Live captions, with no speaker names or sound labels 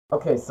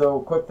Okay,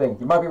 so quick thing.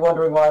 You might be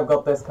wondering why I've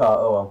got this car.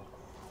 Oh well.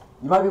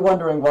 You might be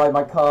wondering why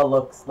my car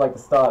looks like the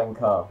starting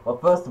car. Well,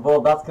 first of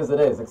all, that's because it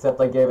is, except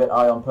I gave it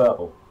ion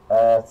purple.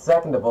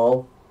 Second of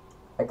all,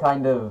 I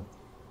kind of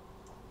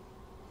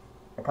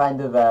tried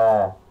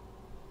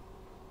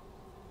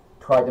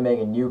to make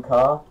a new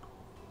car,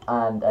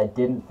 and I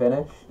didn't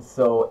finish,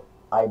 so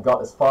I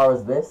got as far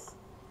as this.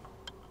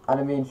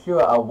 And I mean,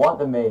 sure, I want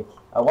to make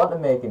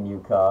a new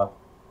car,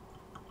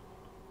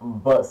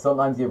 but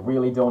sometimes you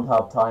really don't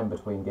have time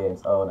between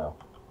games. Oh no.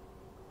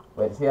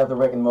 Wait, does he have the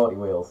Rick and Morty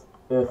wheels?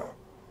 Ugh.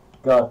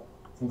 God,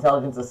 his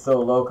intelligence is so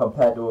low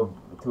compared to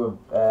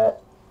a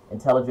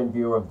intelligent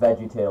viewer of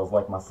VeggieTales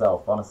like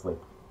myself, honestly.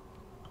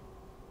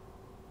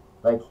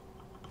 Like,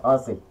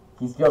 honestly,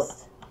 he's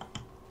just...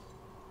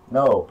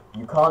 No,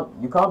 you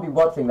can't be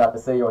watching that to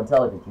say you're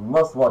intelligent. You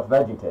must watch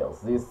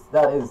VeggieTales.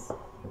 That is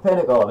the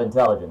pinnacle of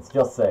intelligence,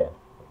 just saying.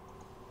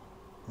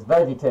 Because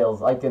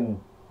VeggieTales,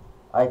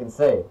 I can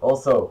say.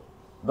 Also,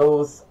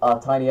 those are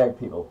tiny egg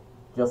people.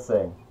 Just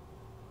saying.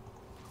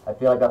 I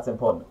feel like that's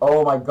important.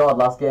 Oh my god,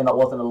 last game that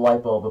wasn't a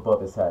light bulb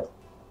above his head.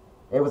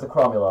 It was a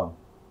cromulon.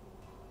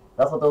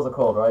 That's what those are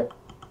called, right?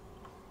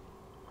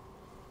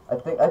 I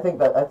think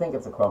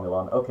it's a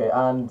cromulon. Okay,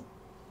 and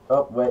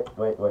oh wait.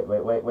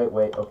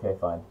 Okay,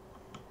 fine.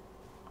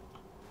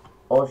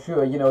 Oh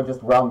sure, you know,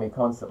 just ram me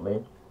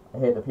constantly. I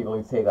hate the people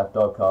who take that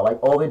dog car. Like,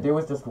 all they do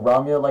is just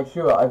ram you. Like,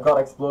 sure, I've got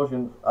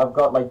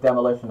like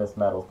demolitionist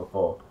medals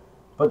before.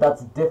 But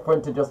that's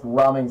different to just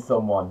ramming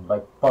someone,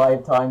 like,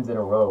 5 times in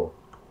a row.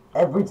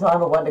 Every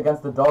time I went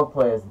against the dog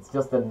players, it's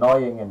just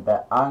annoying and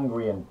they're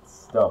angry and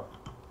stuff.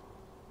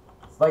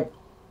 It's like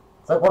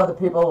one of the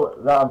people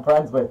that I'm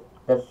friends with.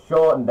 They're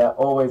short and they're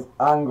always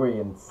angry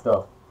and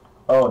stuff.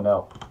 Oh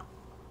no.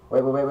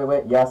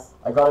 Wait. Yes,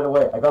 I got it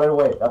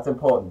away. That's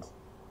important.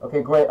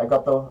 Okay, great. I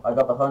got the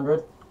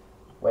 100.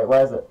 Wait,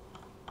 where is it?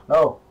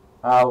 No.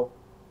 Ow.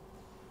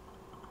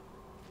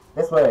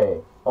 This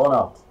way or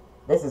not.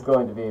 This is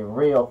going to be a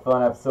real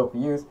fun episode for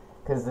you,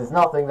 because there's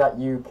nothing that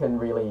you can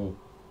really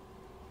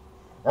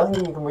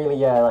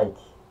like,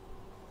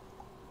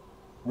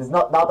 there's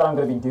not that I'm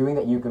going to be doing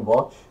that you can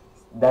watch.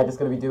 They're just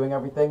going to be doing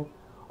everything.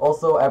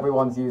 Also,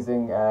 everyone's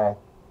using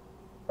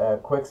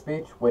quick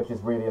speech, which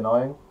is really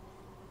annoying,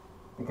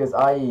 because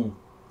I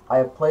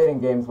have played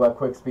in games where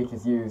quick speech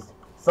is used.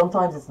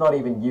 Sometimes it's not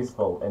even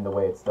useful in the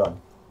way it's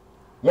done.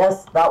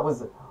 Yes, that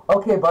was...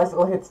 Okay,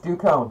 bicycle hits do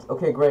count.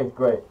 Okay, great.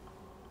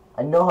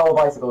 I know how a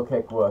bicycle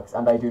kick works,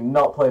 and I do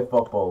not play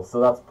football,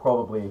 so that's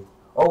probably...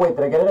 Oh wait,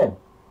 did I get it in?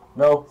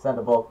 No,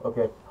 center ball.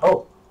 Okay.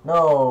 Oh,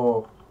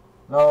 no.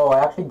 No, I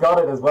actually got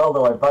it as well,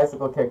 though. I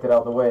bicycle kicked it out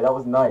of the way. That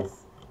was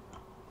nice.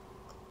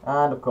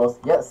 And, of course,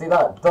 yeah, see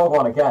that? Dog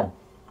one again.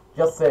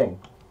 Just saying.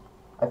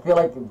 I feel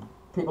like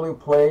people who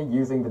play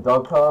using the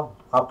dog car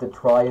have to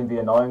try and be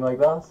annoying like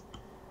that.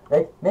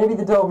 Like, maybe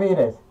they don't mean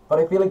it, but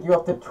I feel like you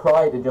have to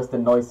try to just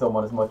annoy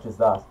someone as much as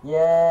that.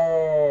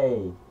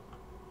 Yay!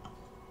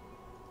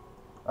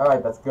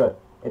 Alright, that's good.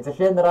 It's a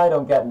shame that I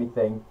don't get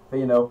anything for,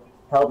 you know,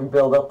 helping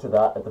build up to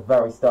that at the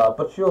very start.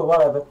 But sure,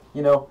 whatever.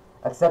 You know,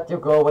 accept your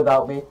goal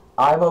without me.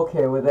 I'm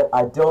okay with it.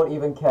 I don't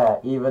even care.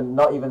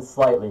 Not even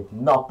slightly.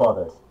 Not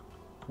bothered.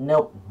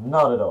 Nope,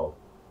 not at all.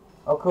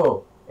 Oh,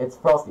 cool. It's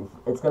Frosty.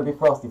 It's going to be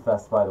Frosty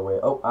Fest, by the way.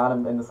 Oh, and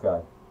I'm in the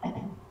sky.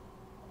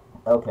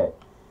 Okay.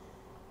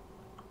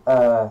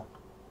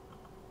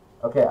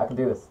 Okay, I can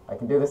do this. I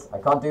can't do this.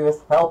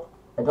 Help!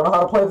 I don't know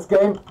how to play this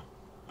game.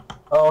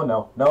 Oh,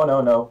 no.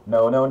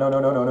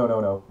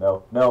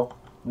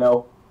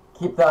 No.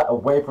 Keep that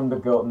away from the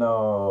goal. No.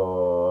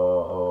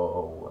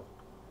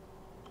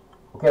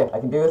 Okay, I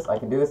can do this.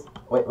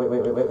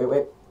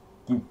 Wait.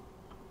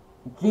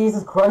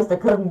 Jesus Christ, I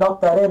could have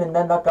knocked that in, and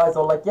then that guy's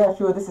all like, yeah,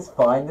 sure, this is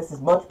fine. This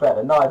is much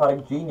better. No, I've had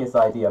a genius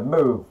idea.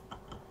 Move.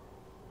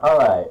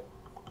 Alright.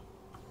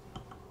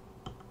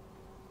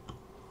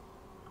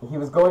 He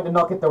was going to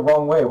knock it the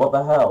wrong way. What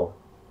the hell?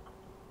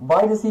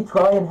 Why does he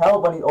try and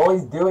help when all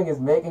he's doing is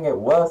making it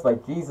worse?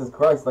 Like, Jesus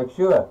Christ. Like,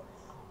 sure.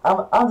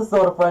 I'm the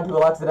sort of friend who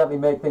will accidentally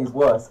make things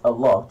worse a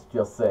lot,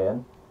 just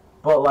saying.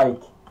 But,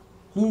 like,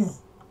 he's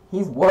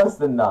worse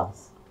than that.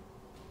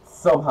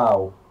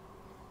 Somehow.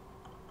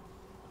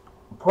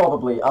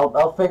 Probably.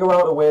 I'll figure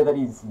out a way that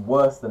he's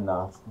worse than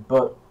that.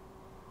 But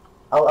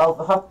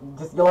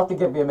you'll have to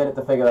give me a minute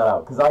to figure that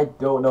out, because I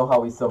don't know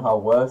how he's somehow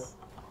worse.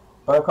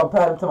 But I've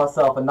compared him to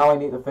myself, and now I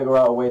need to figure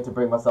out a way to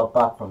bring myself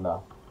back from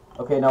that.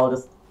 Okay, now I'll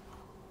just...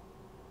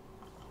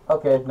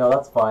 Okay, no,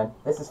 that's fine.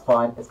 This is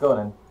fine. It's going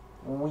in.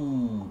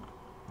 Whee.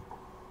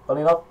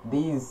 Funny enough,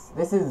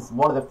 this is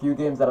one of the few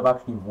games that I've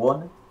actually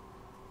won.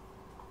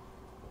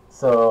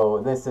 So,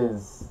 this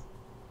is...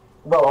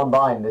 Well,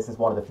 online, this is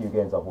one of the few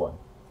games I've won.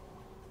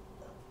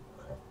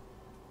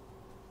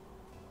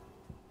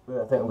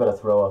 I think I'm gonna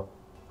throw up.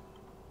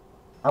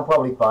 I'm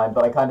probably fine,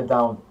 but I kind of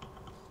downed...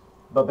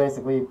 But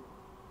basically...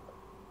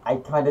 I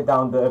kind of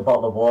downed a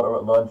bottle of water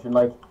at lunch, and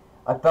like,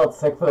 I felt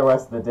sick for the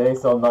rest of the day,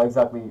 so I'm not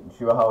exactly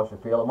sure how I should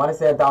feel. And when I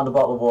say I downed a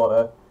bottle of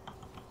water,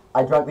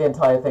 I drank the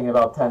entire thing in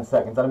about 10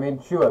 seconds. And I mean,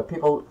 sure,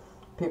 people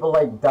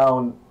like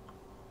down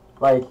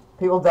Like,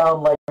 people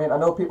down, like, I mean, I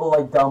know people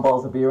like down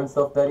bottles of beer and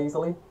stuff dead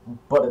easily,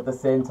 but at the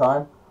same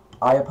time,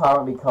 I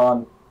apparently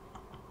can't,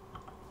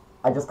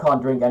 I just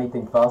can't drink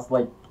anything fast.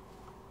 Like,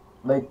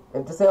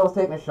 if to say I was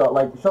taking a shot,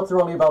 like, shots are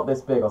only about this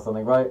big or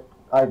something, right?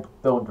 I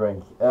don't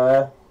drink.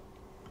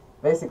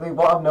 Basically,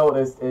 what I've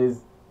noticed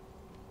is,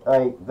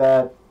 like,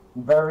 they're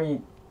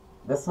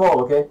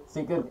small, okay? So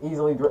you could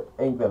easily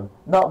drink them.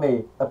 Not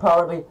me.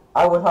 Apparently,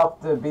 I would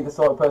have to be the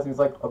sort of person who's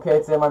like, okay,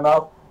 it's in my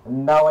mouth,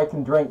 and now I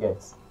can drink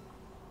it.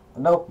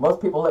 No, most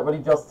people literally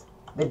just,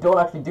 they don't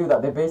actually do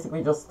that. They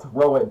basically just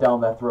throw it down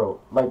their throat.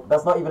 Like,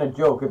 that's not even a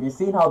joke. Have you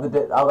seen how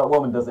that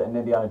woman does it in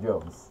Indiana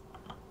Jones?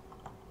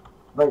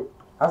 Like,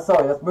 I'm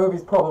sorry, this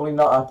movie's probably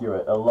not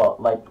accurate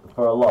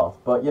for a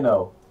lot, but you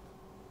know,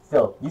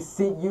 still,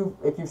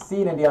 if you've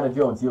seen Indiana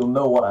Jones, you'll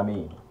know what I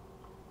mean.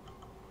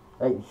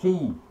 Like,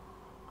 she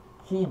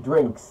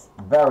drinks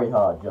very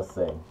hard, just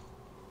saying.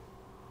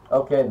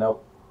 Okay,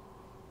 nope.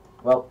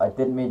 Well, I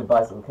didn't mean to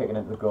bicycle kicking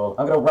into the goal.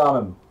 I'm gonna ram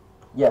him.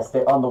 Yes,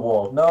 stay on the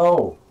wall.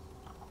 No!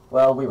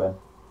 Well, we win.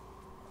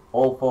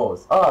 All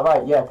fours. Oh,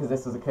 right, yeah, because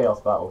this was a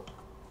chaos battle.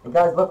 And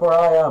guys, look where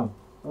I am.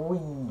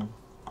 Whee!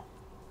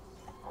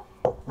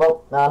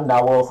 Well, and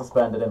now we're all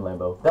suspended in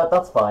limbo.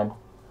 That's fine.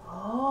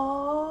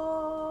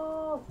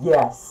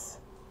 Yes!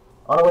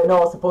 Oh no, wait, no,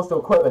 I was supposed to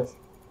equip it.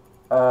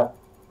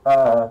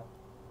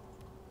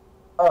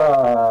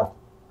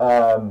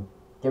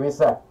 Give me a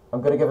sec.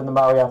 I'm gonna give him the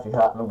mariachi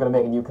hat, and I'm gonna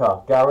make a new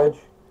car. Garage,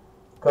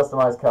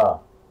 customized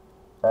car.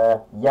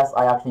 Yes,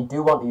 I actually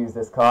do want to use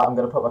this car. I'm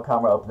gonna put my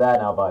camera up there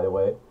now, by the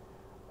way.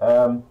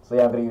 So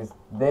yeah, I'm gonna use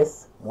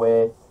this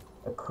with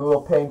a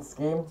cool paint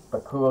scheme for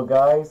cool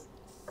guys,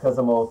 because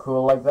I'm all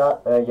cool like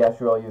that. Yeah,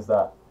 sure, I'll use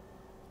that.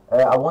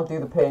 I won't do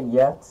the paint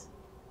yet.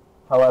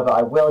 However,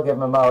 I will give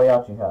him a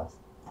mariachi hat.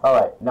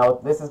 Alright, now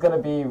this is gonna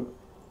be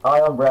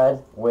iron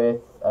red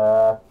with,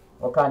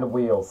 what kind of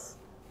wheels?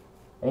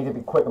 I need to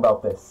be quick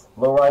about this.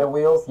 Lowrider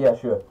wheels? Yeah,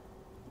 sure.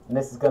 And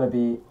this is gonna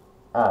be,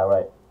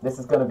 right. This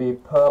is gonna be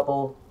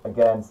purple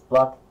against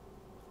black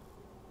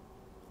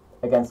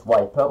against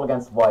white. Purple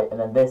against white, and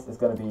then this is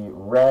gonna be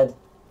red,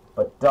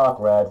 but dark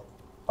red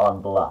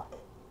on black.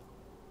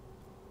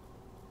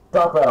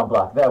 Dark red on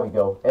black, there we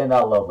go. Isn't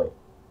that lovely?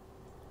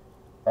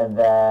 And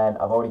then,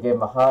 I've already given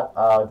him a hat,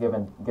 I'll give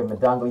him a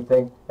dangly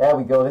thing. There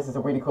we go, this is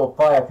a really cool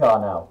fire car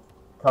now.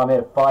 Car made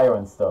of fire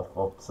and stuff,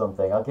 or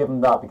something. I'll give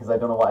him that because I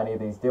don't know what any of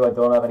these do. I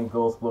don't have any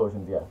ghost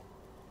explosions yet.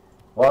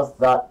 Was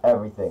that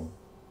everything?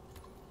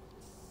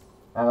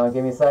 Hang on,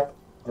 give me a sec.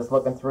 Just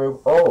looking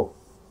through. Oh!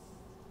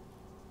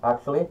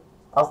 Actually,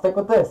 I'll stick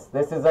with this.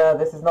 This is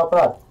not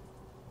bad.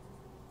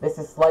 This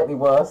is slightly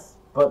worse,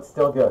 but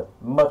still good.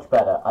 Much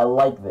better. I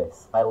like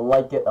this. I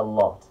like it a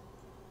lot.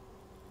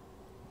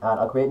 And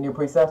I'll create a new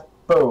preset.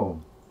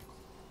 Boom!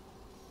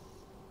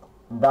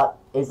 That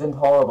isn't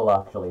horrible,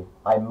 actually.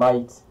 I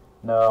might...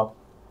 No.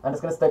 I'm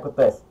just gonna stick with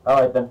this.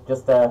 Alright then,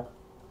 just, there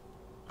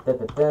we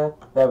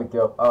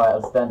go. Alright, I'll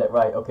extend it.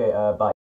 Right, okay, bye.